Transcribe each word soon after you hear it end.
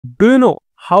Do you know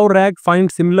how RAG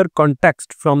finds similar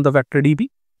context from the VectorDB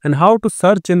and how to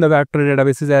search in the vector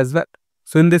databases as well?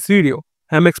 So in this video,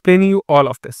 I'm explaining you all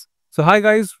of this. So hi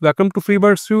guys, welcome to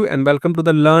FreeBirdsView and welcome to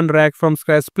the Learn RAG from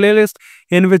Scratch playlist,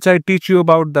 in which I teach you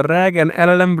about the RAG and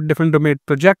LLM with different domain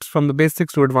projects from the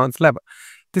basics to advanced level.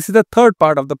 This is the third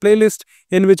part of the playlist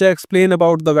in which I explain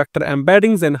about the vector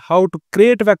embeddings and how to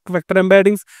create vector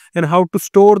embeddings and how to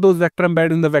store those vector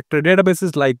embeddings in the vector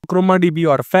databases like ChromaDB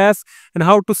or FAISS, and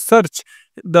how to search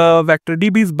the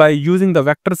VectorDBs by using the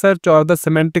vector search or the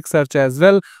semantic search as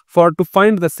well to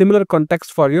find the similar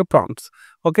context for your prompts.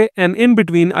 Okay, and in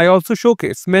between I also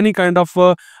showcase many kind of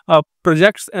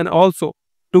projects and also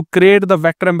to create the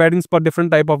vector embeddings for different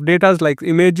type of data like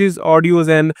images, audios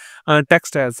and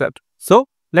text as well. So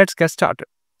let's get started.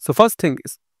 So first thing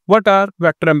is, what are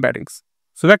vector embeddings?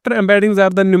 So vector embeddings are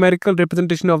the numerical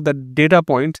representation of the data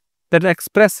point that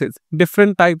expresses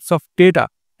different types of data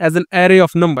as an array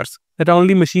of numbers that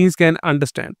only machines can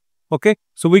understand. Okay,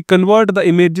 so we convert the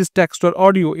images, text or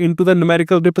audio into the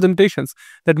numerical representations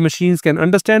that machines can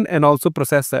understand and also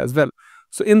process as well.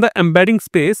 So in the embedding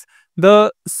space,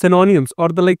 the synonyms or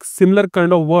the similar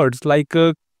kind of words like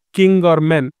king or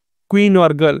man, queen or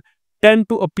girl tend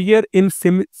to appear in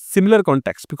similar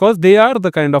context because they are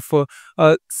the kind of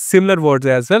similar words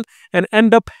as well and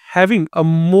end up having a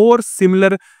more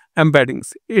similar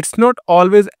embeddings. It's not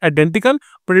always identical,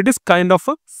 but it is kind of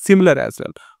similar as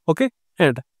well. Okay,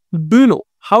 and do you know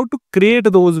how to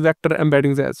create those vector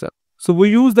embeddings as well? So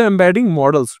we use the embedding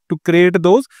models to create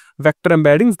those vector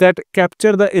embeddings that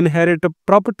capture the inherent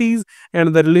properties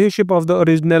and the relationship of the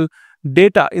original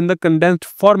data in the condensed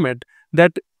format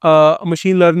that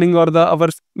machine learning or our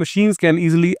machines can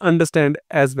easily understand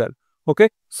as well. Okay,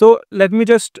 so let me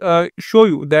just show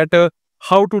you that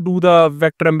how to do the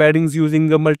vector embeddings using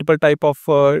multiple type of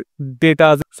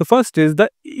data. So first is the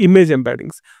image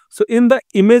embeddings. So in the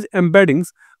image embeddings,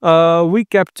 we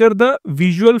capture the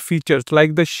visual features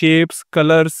like the shapes,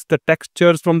 colors, the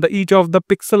textures from each of the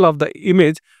pixel of the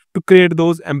image to create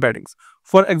those embeddings.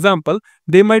 For example,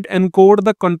 they might encode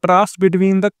the contrast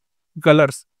between the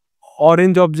colors,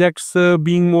 orange objects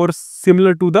being more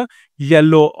similar to the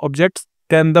yellow objects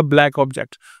than the black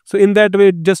objects. So in that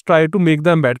way, just try to make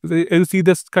the embed. You see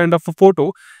this kind of a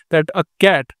photo that a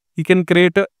cat, you can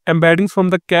create embeddings from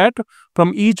the cat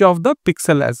from each of the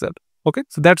pixel as well. Okay,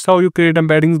 so that's how you create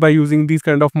embeddings by using these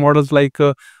kind of models like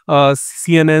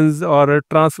CNNs or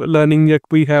transfer learning. Yet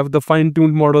we have the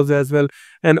fine-tuned models as well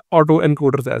and auto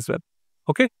encoders as well.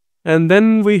 Okay, and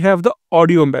then we have the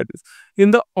audio embeddings.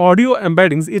 In the audio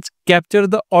embeddings, it captures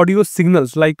the audio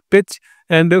signals like pitch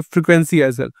and frequency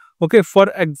as well. Okay,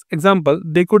 for example,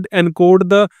 they could encode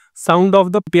the sound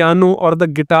of the piano or the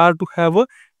guitar to have a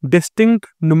distinct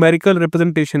numerical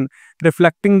representation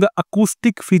reflecting the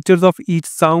acoustic features of each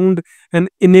sound and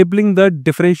enabling the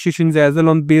differentiations as well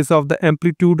on base of the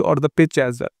amplitude or the pitch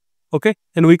as well. Okay,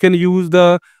 and we can use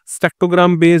the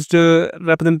spectrogram based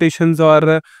representations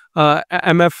or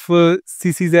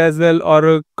MFCCs as well,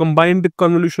 or combined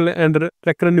convolutional and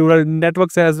recurrent neural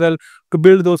networks as well to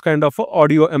build those kind of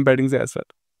audio embeddings as well.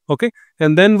 Okay,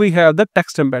 and then we have the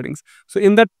text embeddings. So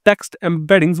in the text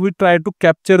embeddings, we try to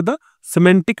capture the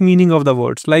semantic meaning of the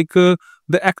words, like the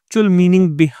actual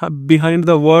meaning behind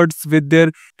the words with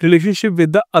their relationship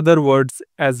with the other words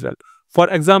as well. For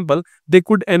example, they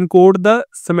could encode the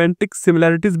semantic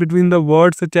similarities between the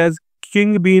words such as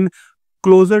king being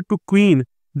closer to queen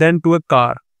than to a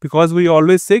car, because we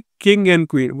always say king and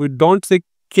queen, we don't say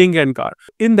king and car.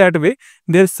 In that way,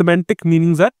 their semantic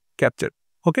meanings are captured.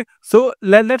 Okay, so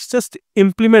let's just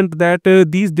implement that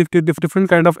these different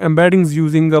kind of embeddings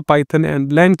using Python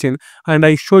and LangChain, and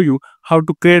I show you how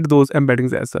to create those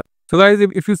embeddings as well. So guys,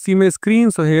 if you see my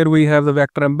screen, so here we have the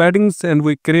vector embeddings and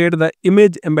we create the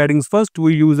image embeddings first.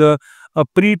 We use a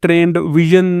pre-trained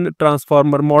vision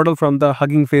transformer model from the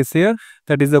Hugging Face here,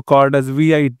 that is called as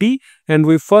VIT, and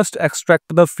we first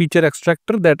extract the feature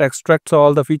extractor that extracts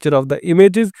all the feature of the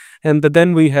images, and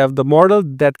then we have the model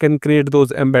that can create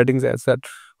those embeddings as such.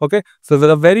 Okay, so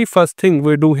the very first thing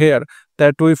we do here,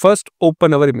 that we first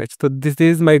open our image. So this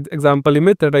is my example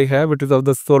image that I have, it is of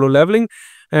the solo leveling,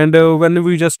 and when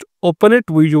we just open it,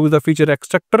 we use the feature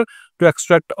extractor to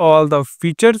extract all the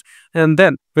features, and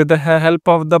then with the help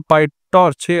of the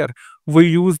PyTorch here, we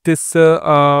use this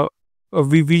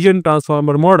vision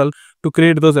transformer model to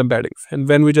create those embeddings. And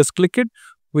when we just click it,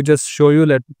 we just show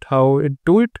you how it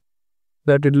do it,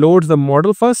 that it loads the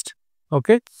model first.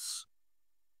 Okay,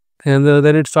 and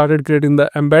then it started creating the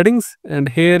embeddings, and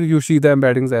here you see the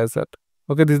embeddings as that.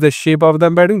 Okay, this is the shape of the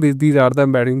embedding. These are the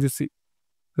embeddings you see.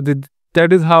 So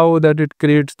that is how that it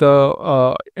creates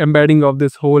the embedding of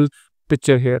this whole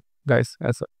picture here. guys,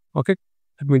 as well. Okay,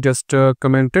 let me just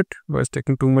comment it. Was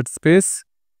taking too much space.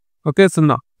 Okay, so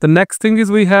now the next thing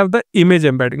is we have the image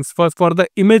embeddings. First, for the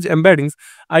image embeddings,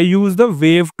 I use the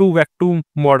wave to vector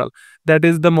model. That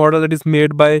is the model that is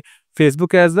made by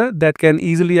Facebook as well, that can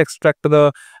easily extract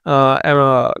the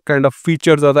kind of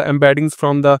features or the embeddings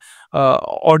from the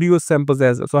audio samples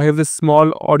as well. So I have this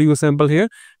small audio sample here,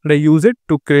 and I use it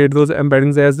to create those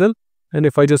embeddings as well. And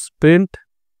if I just print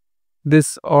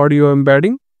this audio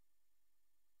embedding,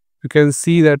 you can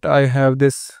see that I have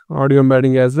this audio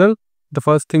embedding as well. The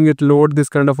first thing, it load this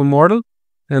kind of a model,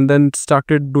 and then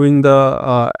started doing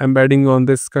the embedding on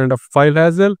this kind of file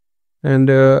as well. And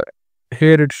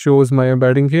here it shows my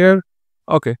embedding here.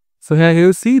 Okay, so here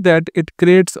you see that it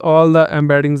creates all the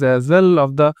embeddings as well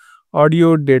of the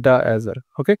audio data as well.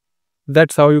 Okay,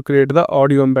 that's how you create the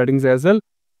audio embeddings as well.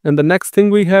 And the next thing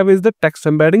we have is the text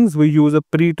embeddings. We use a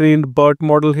pre-trained BERT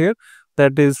model here,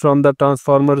 that is from the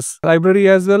transformers library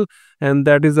as well, and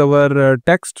that is our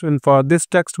text. And for this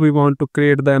text we want to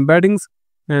create the embeddings,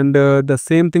 and the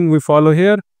same thing we follow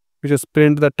here. We just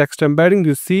print the text embedding.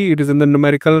 You see it is in the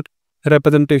numerical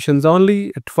representations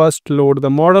only. At first load the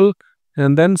model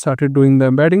and then started doing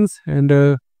the embeddings, and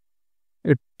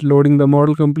it loading the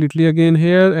model completely again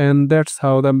here, and that's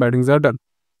how the embeddings are done.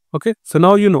 Okay, so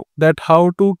now you know that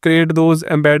how to create those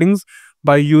embeddings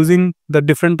by using the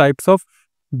different types of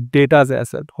data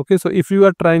as well. Okay, so if you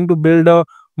are trying to build a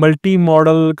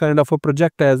multi-model kind of a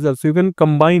project as well, so you can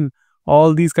combine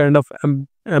all these kind of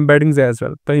embeddings as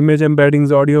well, the image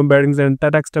embeddings, audio embeddings, and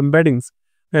text embeddings,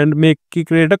 and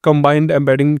create a combined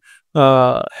embedding.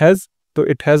 So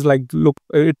it has like look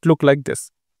like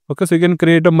this. Okay, so you can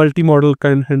create a multi-model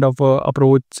kind of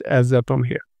approach as from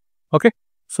here. Okay,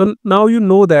 so now you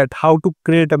know that how to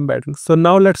create embeddings. So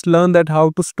now let's learn that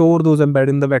how to store those embeddings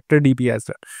in the VectorDB as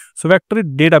well. So vector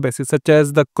databases such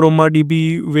as the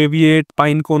ChromaDB, Waviate,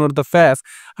 Pinecone, or the FAISS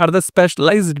are the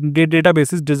specialized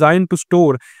databases designed to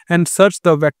store and search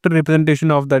the vector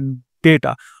representation of the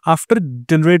data. After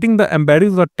generating the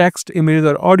embeddings or text, image,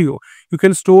 or audio, you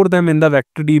can store them in the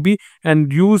VectorDB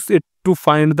and use it to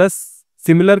find the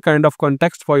similar kind of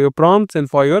context for your prompts and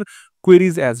for your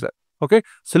queries as well. Okay,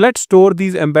 so let's store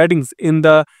these embeddings in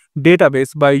the database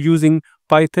by using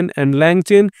Python and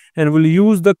LangChain, and we'll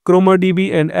use the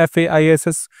ChromaDB and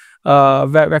FAISS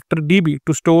VectorDB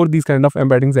to store these kind of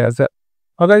embeddings as well.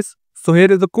 Okay, guys, so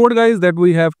here is the code, guys, that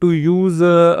we have to use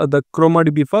the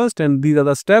ChromaDB first, and these are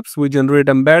the steps. We generate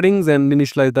embeddings and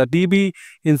initialize the DB,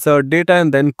 insert data,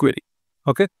 and then query.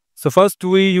 Okay, so first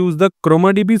we use the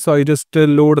ChromaDB. So I just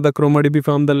load the ChromaDB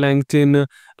from the LangChain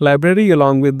library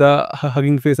along with the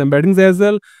Hugging Face embeddings as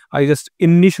well. I just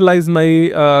initialize my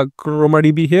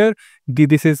ChromaDB here.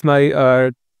 This is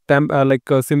my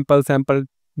simple sample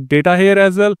data here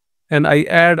as well, and I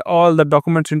add all the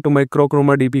documents into my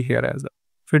ChromaDB here as well.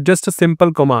 So it's just a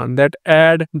simple command, that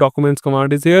add documents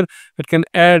command is here. It can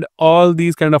add all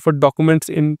these kind of documents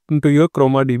into your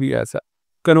ChromaDB as well.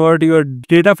 Convert your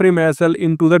data frame as well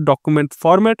into the document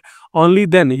format. Only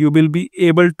then you will be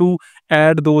able to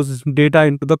add those data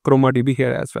into the ChromaDB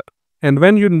here as well. And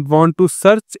when you want to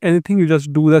search anything, you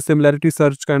just do the similarity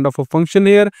search kind of a function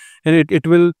here, and it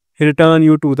will return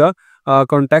you to the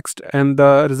context and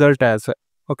the result as well.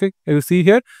 Okay, you see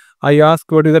here, I ask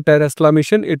what is the Tesla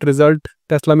mission.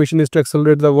 Tesla mission is to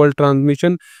accelerate the world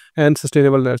transmission and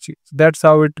sustainable energy. That's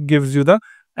how it gives you the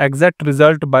exact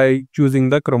result by using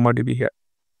the ChromaDB here.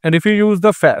 And if you use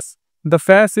the FAISS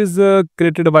is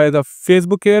created by the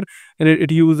Facebook here, and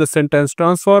it uses the sentence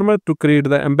transformer to create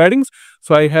the embeddings.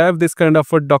 So I have this kind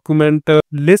of a document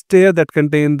list here that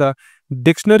contain the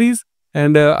dictionaries,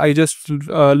 and I just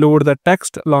load the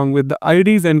text along with the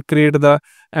IDs and create the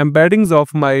embeddings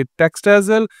of my text as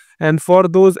well. And for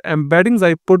those embeddings,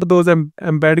 I put those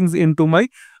embeddings into my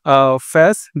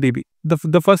FAISS DB.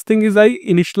 The first thing is I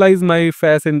initialize my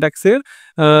FAISS index here.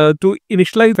 To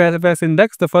initialize FAISS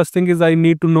index, the first thing is I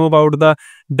need to know about the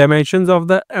dimensions of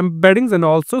the embeddings and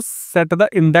also set the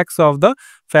index of the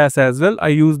FAISS as well. I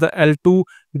use the L2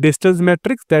 distance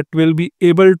matrix that will be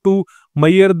able to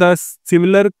measure the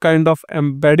similar kind of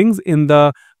embeddings in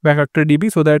the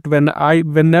VectorDB, so that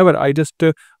whenever I just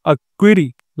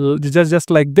query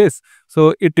just like this,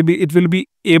 so it will be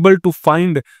able to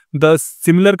find the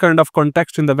similar kind of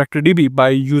context in the VectorDB by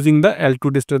using the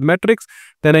L2 distance matrix.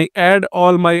 Then I add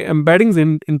all my embeddings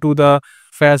into the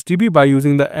FAISSDB by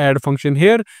using the add function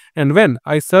here. And when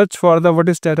I search for the what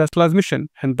is Tesla's mission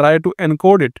and try to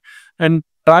encode it and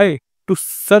try to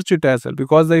search it as well,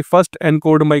 because I first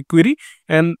encode my query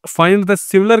and find the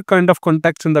similar kind of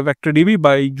context in the VectorDB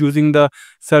by using the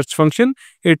search function,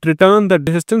 it returns the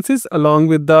distances along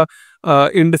with the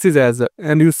indices as well.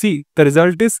 And you see the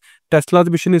result is Tesla's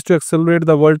mission is to accelerate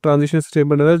the world transition to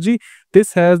sustainable energy.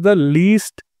 This has the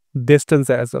least distance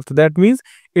as well. So that means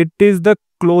it is the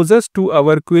closest to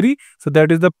our query. So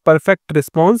that is the perfect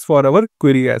response for our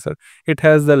query as well. It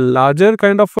has the larger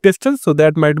kind of distance. So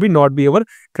that might be not be our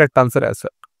correct answer as well.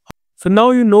 So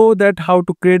now you know that how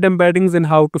to create embeddings and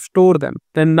how to store them.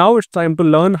 Then now it's time to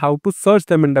learn how to search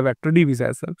them in the VectorDBs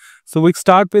as well. So we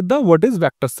start with the what is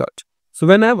vector search. So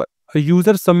whenever a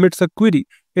user submits a query,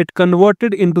 it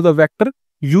converted into the vector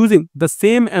using the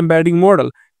same embedding model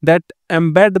that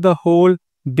embed the whole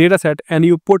dataset and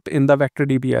you put in the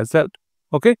VectorDB as well.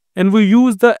 Okay, and we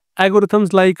use the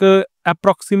algorithms like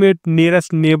approximate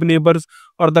nearest neighbors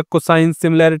or the cosine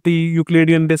similarity,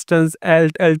 Euclidean distance,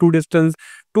 L2 distance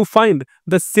to find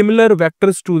the similar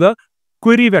vectors to the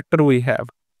query vector we have.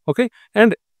 Okay,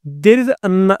 and there is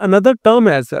another term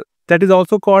as well that is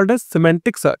also called as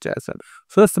semantic search as well.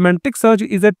 So the semantic search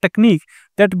is a technique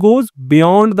that goes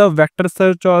beyond the vector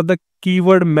search or the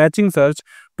keyword matching search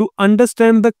to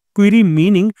understand the query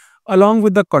meaning along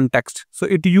with the context. So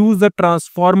it uses the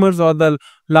transformers or the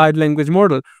large language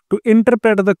model to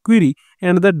interpret the query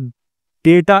and the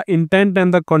data intent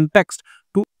and the context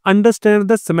to understand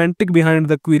the semantic behind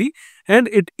the query, and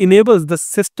it enables the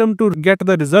system to get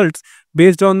the results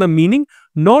based on the meaning,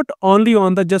 not only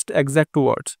on the just exact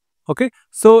words. Okay,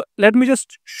 so let me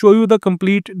just show you the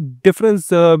complete difference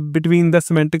between the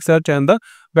semantic search and the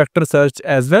vector search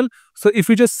as well. So if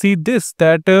you just see this,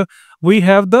 that we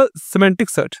have the semantic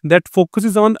search that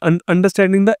focuses on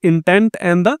understanding the intent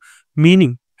and the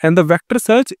meaning, and the vector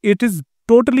search, it is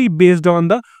totally based on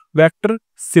the vector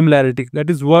similarity, that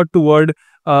is word to word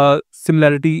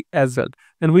similarity as well.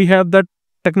 And we have that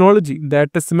technology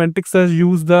that the semantic search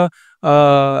use the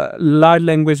large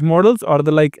language models or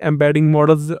the like embedding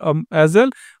models as well,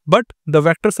 but the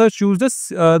vector search uses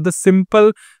the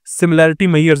simple similarity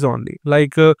measures only,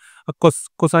 like a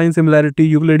cosine similarity,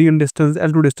 Euclidean distance,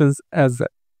 L2 distance as well.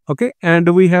 Okay,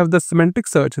 and we have the semantic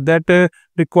search that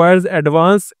requires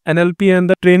advanced NLP and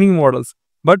the training models,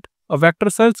 but a vector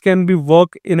search can be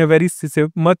work in a very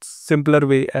much simpler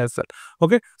way as well.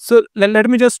 Okay, so let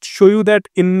me just show you that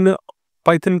in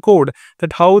Python code,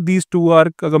 that how these two are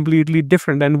completely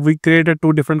different, and we created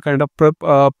two different kind of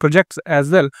projects as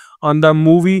well on the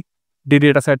movie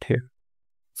data set here.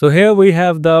 So here we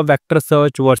have the vector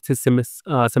search versus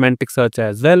semantic search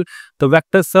as well. The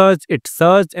vector search, it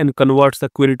searches and converts the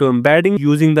query to embedding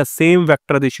using the same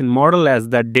vectorization model as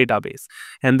the database.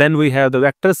 And then we have the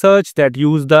vector search that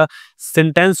use the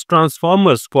sentence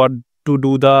transformers to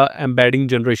do the embedding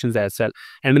generations as well.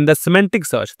 And in the semantic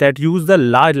search that use the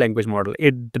large language model,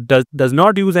 it does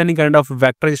not use any kind of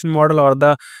vectorization model or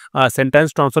the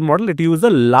sentence transfer model. It uses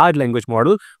the large language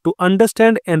model to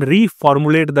understand and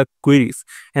reformulate the queries,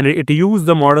 and it uses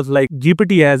the models like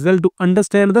GPT as well to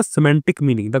understand the semantic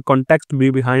meaning, the context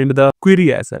behind the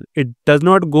query as well. It does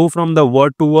not go from the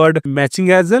word to word matching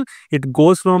as well, it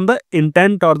goes from the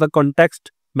intent or the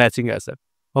context matching as well.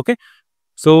 Okay,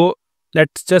 so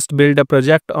let's just build a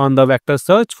project on the vector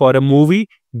search for a movie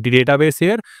database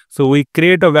here. So we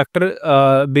create a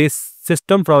vector based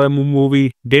system from a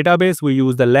movie database. We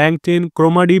use the LangChain,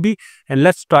 ChromaDB, and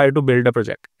let's try to build a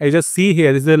project. I just see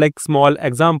here, this is a like small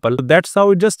example. That's how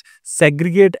we just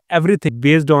segregate everything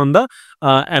based on the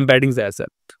embeddings as well.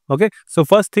 Okay, so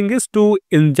first thing is to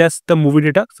ingest the movie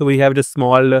data. So we have just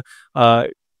small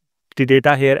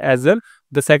data here as well.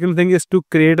 The second thing is to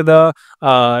create the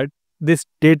this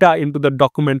data into the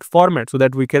document format so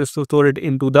that we can store it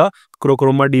into the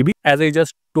ChromaDB. As I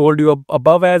just told you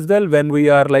above as well, when we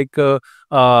are like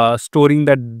storing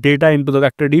that data into the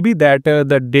VectorDB, that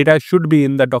the data should be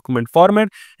in the document format.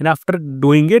 And after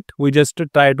doing it, we just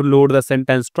try to load the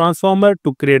sentence transformer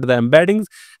to create the embeddings,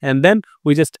 and then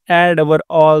we just add our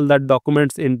all the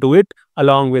documents into it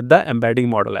along with the embedding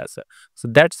model as well. So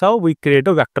that's how we create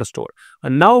a vector store.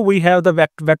 And now we have the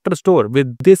vector store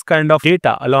with this kind of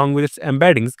data along with its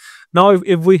embeddings. Now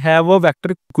if we have a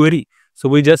vector query, so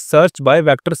we just search by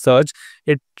vector search,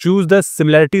 it choose the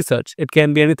similarity search. It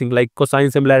can be anything like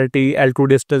cosine similarity, L2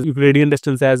 distance, Euclidean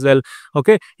distance as well.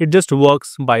 Okay, it just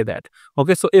works by that.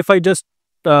 Okay, so if I just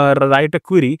write a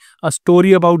query, a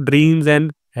story about dreams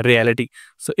and reality,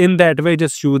 so in that way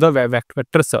just choose the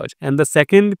vector search. And the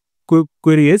second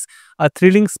query is a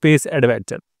thrilling space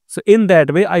adventure. So in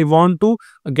that way I want to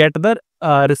get the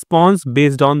response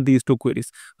based on these two queries.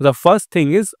 The first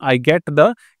thing is I get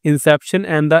the Inception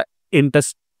and the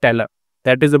Interstellar,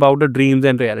 that is about the dreams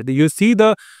and reality. You see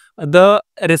the the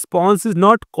response is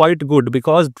not quite good,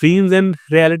 because dreams and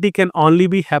reality can only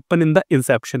be happen in the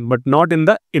inception but not in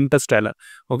the interstellar.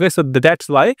 Okay, so that's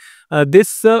why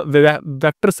this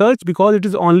vector search, because it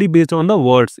is only based on the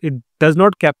words, it does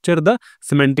not capture the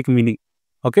semantic meaning.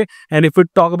 Okay, and if we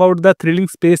talk about the thrilling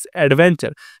space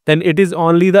adventure, then it is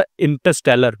only the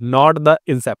interstellar, not the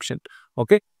inception.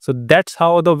 Okay, so that's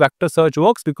how the vector search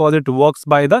works, because it works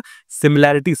by the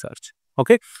similarity search.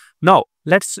 Okay, now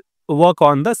let's work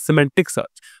on the semantic search.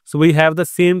 So we have the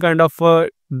same kind of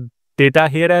data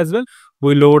here as well.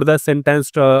 We load the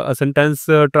sentence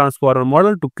transformer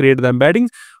model to create the embeddings.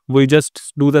 We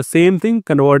just do the same thing,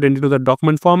 convert it into the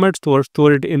document format,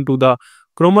 store it into the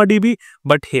ChromaDB.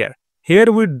 But here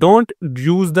we don't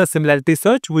use the similarity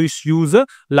search, we use a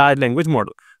large language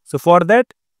model. So for that,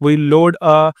 we load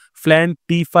a FLAN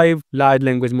T5 large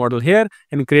language model here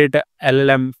and create a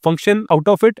LLM function out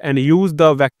of it and use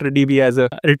the VectorDB as a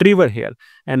retriever here.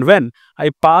 And when I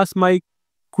pass my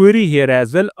query here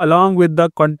as well, along with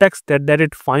the context that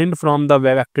it find from the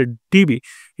VectorDB,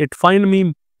 it find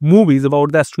me movies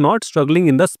about the astronauts struggling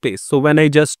in the space. So when I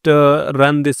just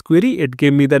run this query, it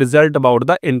gave me the result about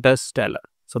the interstellar.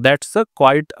 So that's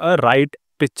quite a right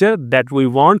picture that we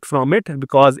want from it,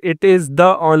 because it is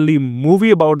the only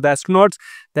movie about the astronauts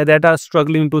that are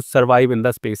struggling to survive in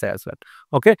the space as well.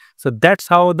 Okay, so that's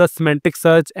how the semantic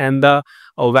search and the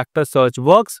vector search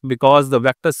works, because the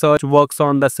vector search works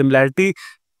on the similarity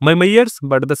measures,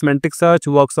 but the semantic search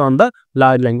works on the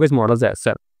large language models as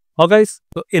well. Okay guys,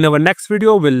 so in our next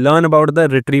video, we'll learn about the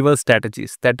retrieval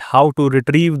strategies, that how to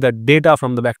retrieve the data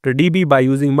from the VectorDB by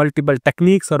using multiple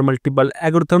techniques or multiple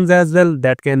algorithms as well.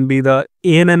 That can be the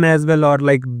ANN as well, or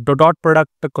like dot product,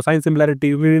 cosine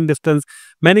similarity, within distance,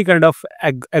 many kind of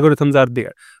algorithms are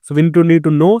there. So we need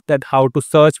to know that how to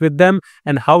search with them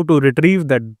and how to retrieve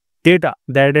the data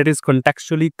that it is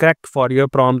contextually correct for your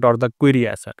prompt or the query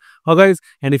as well. Okay guys,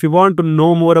 and if you want to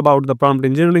know more about the prompt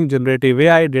engineering, generative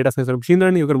AI, data science, or machine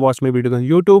learning, you can watch my videos on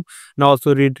YouTube and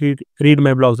also read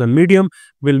my blogs on Medium.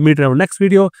 We'll meet in our next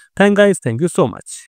video. Thank you so much.